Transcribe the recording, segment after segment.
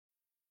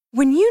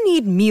When you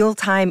need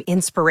mealtime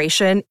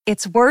inspiration,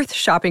 it's worth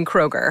shopping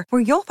Kroger,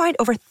 where you'll find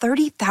over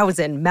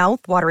 30,000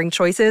 mouth-watering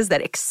choices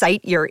that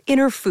excite your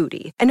inner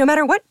foodie. And no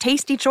matter what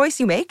tasty choice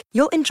you make,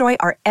 you'll enjoy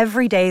our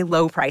everyday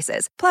low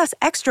prices, plus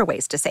extra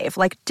ways to save,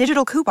 like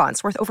digital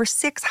coupons worth over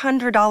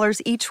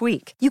 $600 each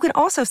week. You can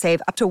also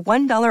save up to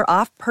 $1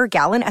 off per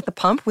gallon at the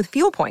pump with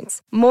fuel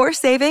points. More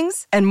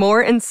savings and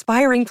more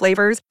inspiring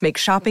flavors make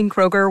shopping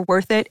Kroger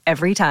worth it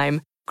every time.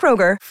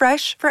 Kroger,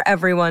 fresh for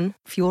everyone.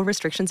 Fuel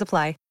restrictions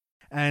apply.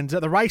 And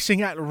the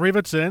racing at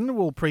Riverton,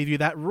 we'll preview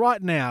that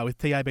right now with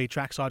TAB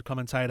trackside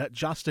commentator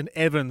Justin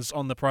Evans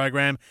on the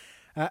program.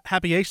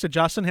 Happy Easter,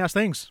 Justin. How's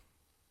things?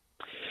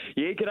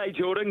 Yeah, g'day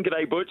Jordan,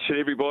 g'day Butch and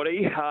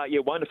everybody.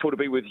 Wonderful to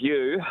be with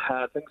you.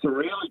 Things are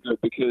really good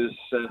because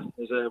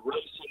there's a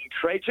racing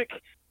tragic.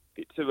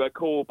 Get to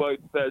call both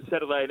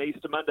Saturday and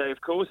Easter Monday,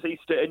 of course.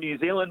 Easter in New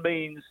Zealand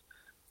means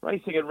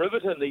racing in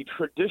Riverton, the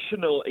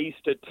traditional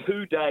Easter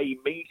two-day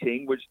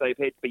meeting, which they've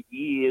had for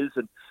years,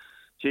 and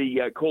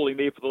calling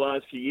there for the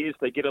last few years.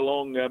 They get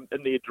along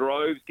in their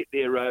droves, get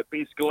their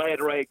best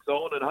glad rags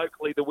on, and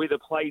hopefully the weather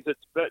plays its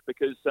bit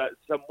because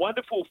some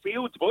wonderful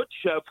fields, Butch,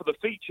 for the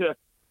feature,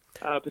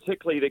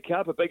 particularly the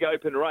Cup, a big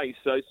open race.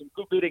 So some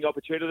good betting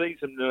opportunities,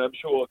 and I'm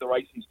sure the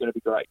racing's going to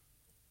be great.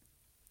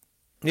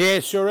 Yeah,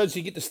 sure is.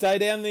 You get to stay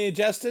down there,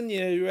 Justin.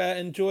 You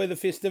enjoy the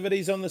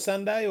festivities on the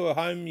Sunday, or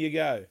home you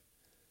go?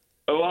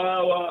 Well,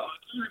 I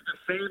do have the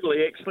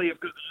family, actually. I've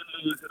got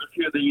the in-laws and a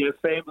few of the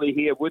family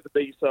here with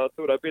me, so I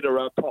thought I'd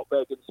better pop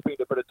back and spend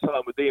a bit of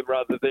time with them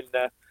rather than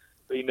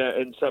being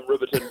in some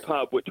Riverton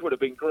pub, which would have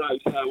been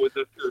great with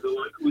a few of the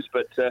locals.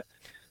 But,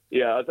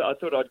 I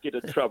thought I'd get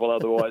in trouble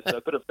otherwise. So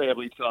a bit of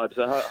family time,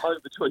 so home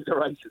between the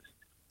races.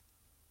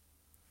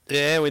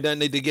 Yeah, we don't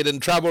need to get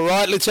in trouble,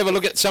 right? Let's have a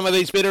look at some of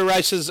these better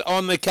races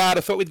on the card.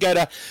 I thought we'd go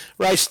to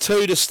race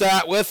 2 to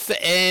start with,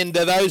 and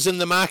those in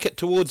the market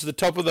towards the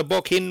top of the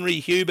book, Henry,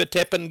 Huber,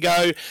 Tap and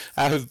Go,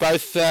 who've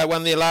both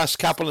won their last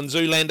couple, and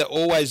Zoolander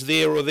always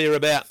there or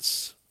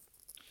thereabouts.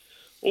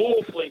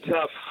 Awfully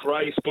tough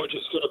race, Butch.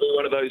 It's going to be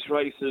one of those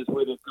races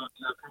where they've got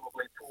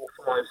probably 4,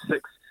 5,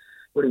 6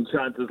 winning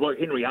chances. Like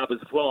Henry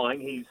Huber's flying.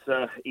 He's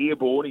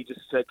airborne. He just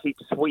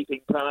keeps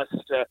sweeping past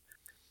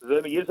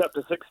them. He is up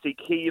to 60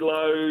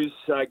 kilos,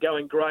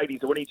 going great.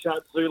 He's a winning chance.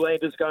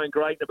 Zoolander's going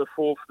great. Number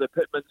 4 for the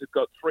Pitmans. Have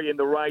got 3 in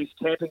the race.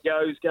 Tap and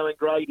Go's going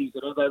great. He's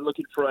another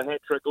looking for a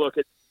hat-trick. Look,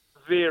 it's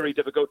very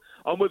difficult.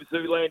 I'm with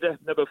Zoolander,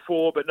 number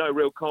 4, but no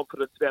real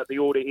confidence about the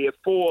order here.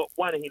 4,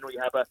 1 Henry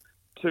Huber,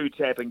 2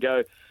 Tap and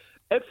Go.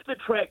 If the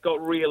track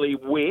got really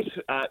wet,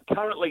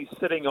 currently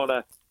sitting on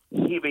a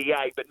heavy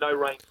 8, but no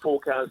rain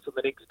forecast for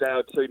the next day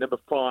or two. Number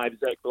 5,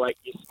 Zach Blake,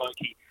 yes,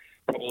 Smokey,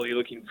 probably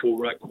looking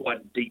for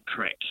quite a deep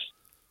track.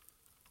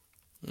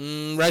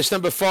 Race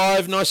number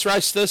 5, nice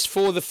race this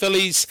for the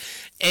fillies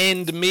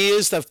and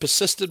mares. They've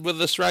persisted with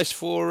this race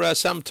for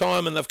some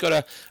time, and they've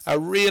got a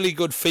really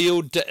good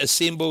field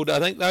assembled. I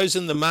think those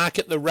in the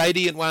market, the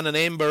Radiant One and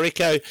Amber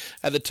Echo,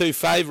 are the 2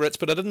 favourites,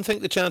 but I didn't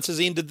think the chances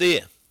ended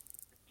there.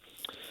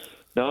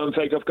 No, in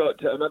fact, I've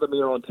got another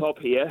mare on top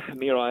here, a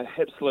mare I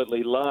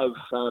absolutely love,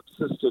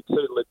 sister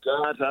to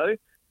Legato,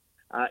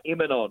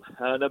 Emanon,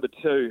 number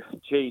 2.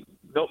 Gee,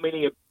 not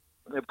many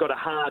have got a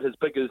heart as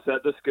big as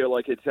this girl,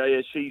 I can tell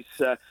you. She's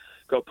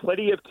got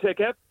plenty of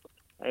ticker,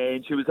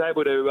 and she was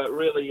able to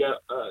really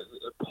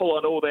pull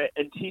on all that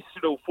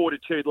intestinal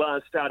fortitude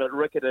last start at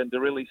Riccarton to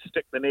really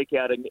stick the neck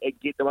out and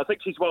get them. I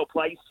think she's well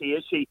placed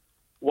here. She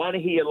won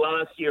here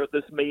last year at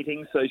this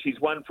meeting, so she's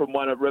 1 from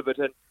 1 at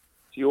Riverton.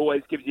 She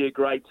always gives you a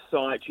great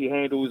sight. She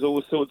handles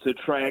all sorts of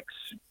tracks,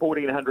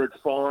 1,400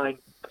 fine.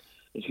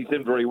 And she's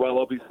in very well,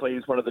 obviously,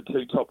 as one of the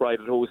 2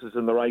 top-rated horses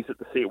in the race at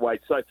the set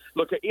weight. So,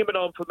 look, at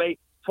Emanon for me,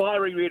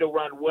 Fiery Red will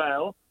run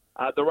well.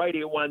 The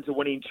Radiant One's a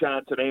winning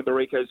chance, and Amber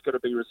Echo's got to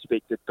be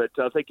respected. But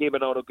I think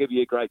Emanon will give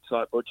you a great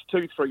sight, Butch.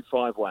 2, 3,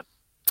 5, 1.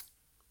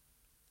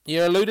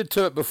 You alluded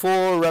to it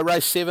before,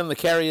 race 7, the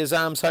Carriers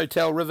Arms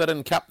Hotel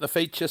Riverton Cup, the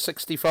feature,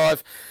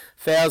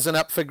 65,000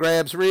 up for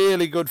grabs.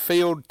 Really good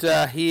field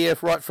here,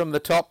 right from the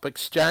top.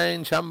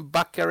 Exchange,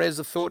 Humbucker, As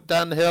a Thought,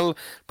 Dunhill,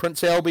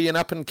 Prince Albion,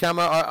 Up and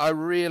Comer. I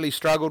really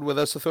struggled with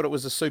this. I thought it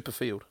was a super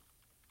field.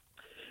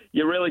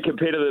 Yeah, really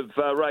competitive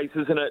race,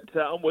 isn't it?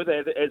 I'm with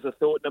As a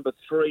Thought, number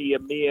 3, a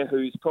mare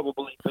who's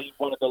probably been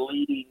one of the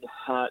leading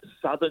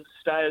southern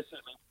stayers,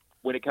 certainly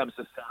when it comes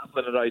to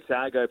Southland and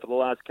Otago for the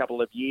last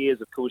couple of years.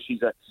 Of course,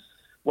 she's a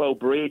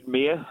well-bred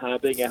mare,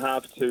 being a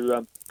half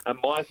to a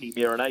mighty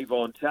mare, an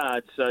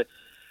Avantage. So,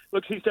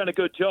 look, she's done a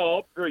good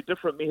job. Very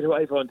different mare to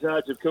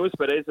Avantage, of course,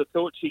 but As I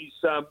thought, she's,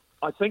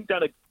 I think,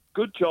 done a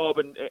good job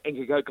and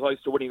can go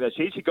close to winning this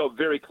year. She got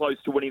very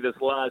close to winning this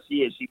last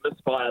year. She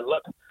missed by a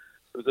lip.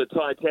 It was a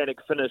titanic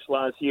finish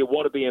last year.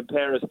 Waterby in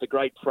Paris, the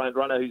great front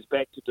runner who's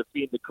back to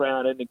defend the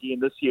crown in again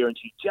this year, and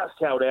she just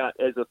held out,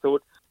 As I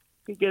thought.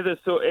 Together,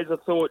 so As I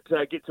thought,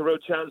 gets a real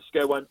chance to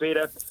go one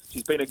better.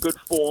 She's been in good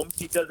form.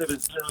 She does have a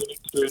 0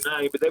 next to her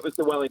name, but that was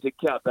the Wellington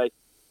Cup. They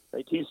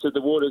tested the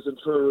waters and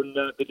threw her in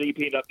the deep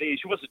end up there.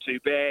 She wasn't too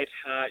bad.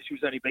 She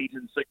was only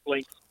beaten 6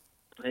 lengths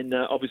And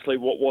obviously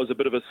what was a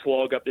bit of a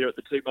slog up there at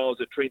the 2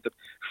 miles at Trentham.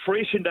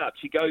 Freshened up.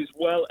 She goes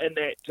well in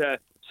that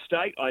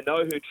state. I know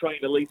her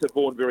trainer, Lisa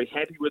Vaughan, very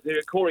happy with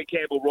her. Corey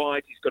Campbell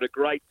rides. He's got a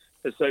great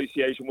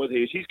association with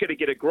her. She's going to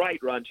get a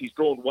great run. She's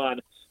drawn 1.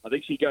 I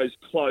think she goes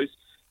close.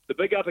 The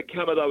big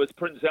up-and-comer, though, is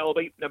Prince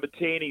Albie, number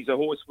 10. He's a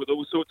horse with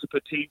all sorts of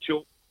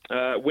potential.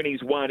 When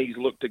he's won, he's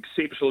looked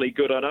exceptionally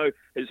good. I know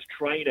his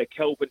trainer,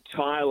 Kelvin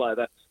Tyler,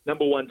 the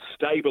number 1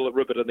 stable at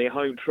Riverton, their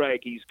home track,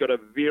 he's got a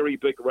very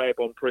big rap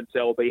on Prince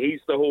Albie. He's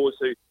the horse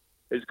who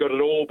has got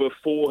it all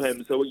before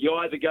him. So you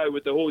either go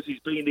with the horse who's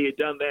been there,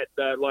 done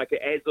that, like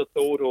as a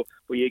thought, or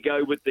you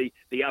go with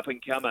the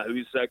up-and-comer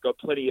who's got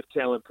plenty of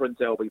talent, Prince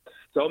Albie.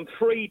 So I'm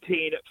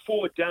 3-10,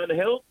 4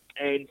 Dunhill,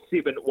 and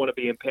 7 Wanna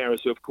Be in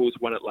Paris, who, of course,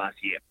 won it last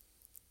year.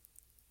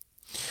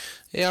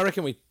 Yeah, I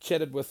reckon we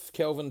chatted with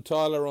Kelvin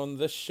Tyler on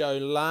this show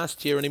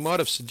last year, and he might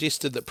have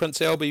suggested that Prince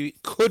Albie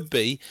could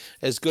be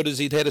as good as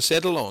he'd had a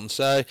saddle on.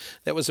 So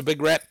that was a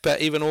big rap,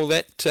 even all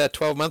that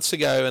 12 months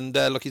ago. And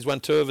look, he's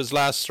won 2 of his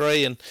last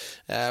 3, and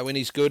when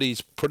he's good,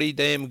 he's pretty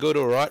damn good,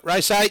 all right.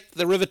 Race 8,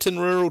 the Riverton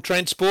Rural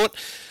Transport.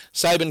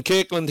 Sabin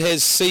Kirkland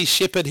has Sea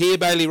Shepherd here,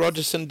 Bailey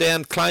Rogerson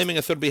down claiming.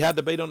 I thought it'd be hard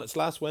to beat on its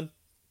last win.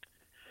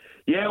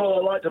 Yeah, well,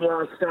 I liked him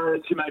last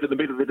start. She made it the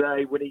middle of the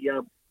day when he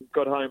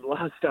got home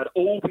last start,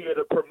 albeit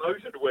a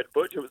promotion win,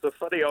 Butch. It was a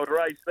funny old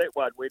race, that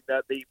one, when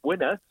the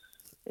winner,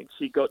 and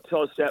she got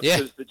tossed out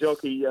because the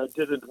jockey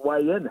didn't weigh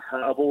in,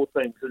 of all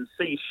things. And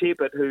Sea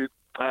Shepherd, who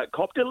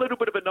copped a little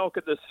bit of a knock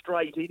at the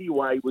straight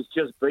anyway, was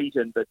just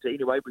beaten. But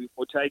anyway,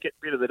 we'll take it.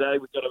 Bet of the day,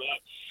 we've got him out.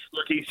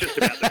 Look, he's just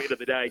about the bet of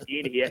the day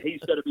again here. He's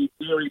going to be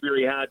very,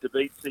 very hard to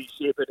beat, Sea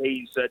Shepherd.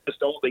 He's just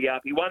holding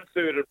up. He won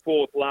 3rd and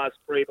 4th last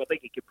prep. I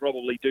think he could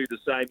probably do the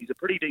same. He's a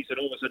pretty decent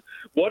horse. And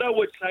what I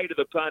would say to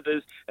the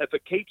punters, if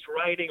it keeps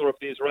raining or if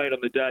there's rain on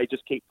the day,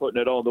 just keep putting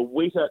it on. The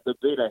wetter, the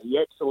better. He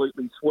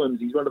absolutely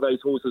swims. He's one of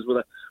those horses with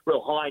a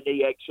real high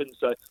knee action.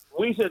 So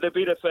wetter, the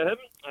better for him.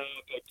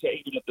 But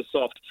even at the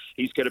soft,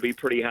 he's going to be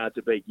pretty hard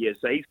to beat. Yeah,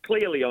 so he's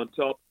clearly on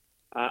top.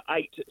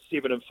 8,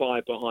 7 and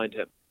 5 behind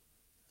him.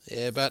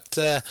 Yeah, but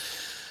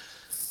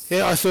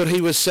I thought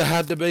he was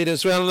hard to beat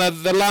as well.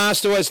 The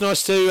last, always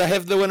nice to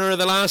have the winner of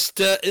the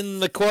last in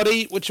the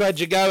quaddie. Which way'd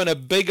you go? In a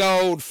big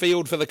old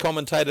field for the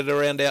commentator to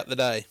round out the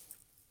day.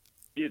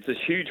 Yeah, it's a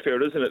huge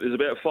field, isn't it? There's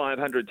about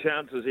 500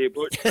 chances here,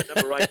 Butch.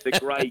 Number 8, the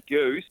Grey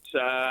Goose,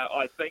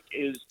 I think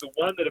is the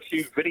one that a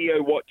few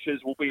video watchers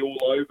will be all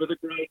over the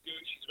Grey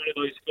Goose. She's one of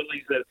those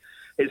fillies that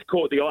has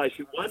caught the eye.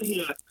 She won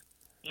here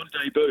on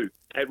debut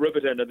at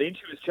Riverton, and then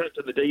she was chucked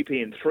in the deep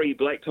end, 3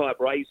 black-type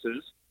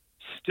races.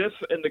 Stiff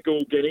in the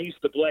Gould Guineas,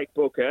 the Black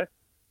Booker.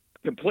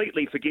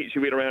 Completely forget she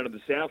went around in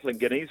the Southland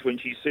Guineas when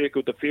she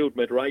circled the field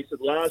mid-race. And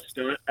last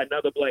start,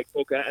 another Black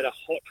Booker at a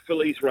hot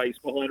fillies race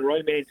behind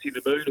Romancing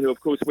the Moon, who, of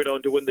course, went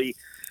on to win the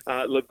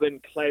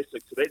Levin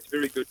Classic. So that's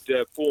very good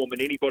form.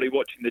 And anybody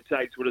watching the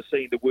tapes would have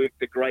seen the work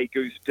the Grey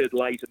Goose did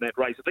late in that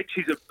race. I think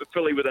she's a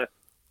filly with a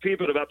fair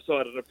bit of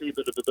upside and a fair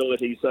bit of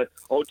ability. So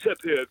I'll tip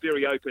her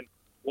very open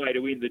way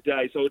to end the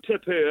day. So I'll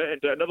tip her,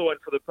 and another one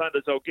for the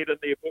punters. I'll get in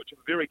there, Butch.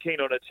 I'm very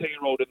keen on a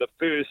 2-year-old in the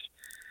first,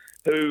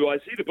 who I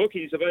see the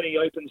bookies have only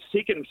opened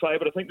second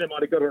favourite. I think they might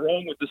have got it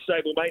wrong with the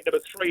stablemate. Number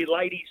 3,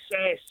 Lady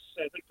Sass.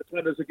 I think the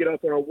punters will get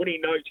off on a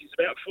winning note. She's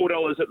about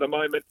 $4 at the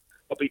moment.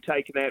 I'll be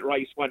taking that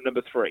race 1,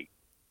 number 3.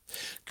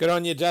 Good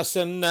on you,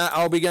 Justin.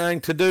 I'll be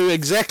going to do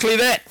exactly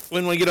that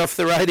when we get off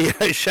the radio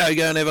show.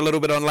 Go and have a little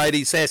bit on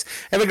Lady Sass.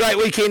 Have a great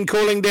weekend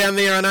calling down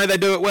there. I know they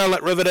do it well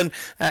at Riverton.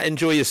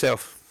 Enjoy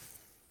yourself.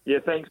 Yeah,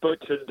 thanks,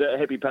 Butch, and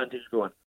happy punting, everyone.